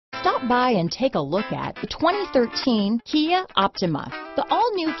Stop by and take a look at the 2013 Kia Optima. The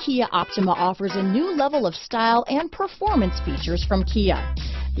all-new Kia Optima offers a new level of style and performance features from Kia.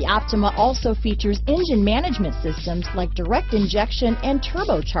 The Optima also features engine management systems like direct injection and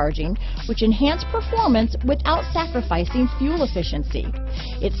turbocharging, which enhance performance without sacrificing fuel efficiency.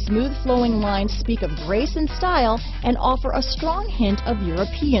 Its smooth flowing lines speak of grace and style and offer a strong hint of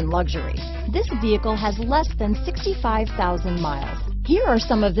European luxury. This vehicle has less than 65,000 miles. Here are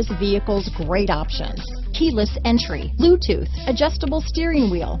some of this vehicle's great options: keyless entry, Bluetooth, adjustable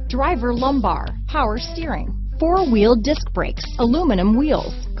steering wheel, driver lumbar, power steering, four-wheel disc brakes, aluminum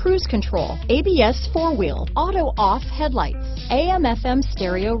wheels, cruise control, ABS four-wheel, auto-off headlights, AM/FM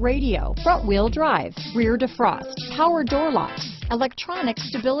stereo radio, front-wheel drive, rear defrost, power door locks, electronic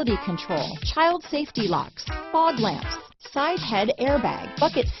stability control, child safety locks, fog lamps, side head airbag,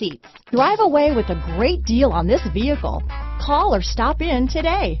 bucket seats. Drive away with a great deal on this vehicle. Call or stop in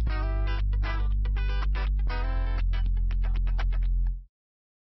today.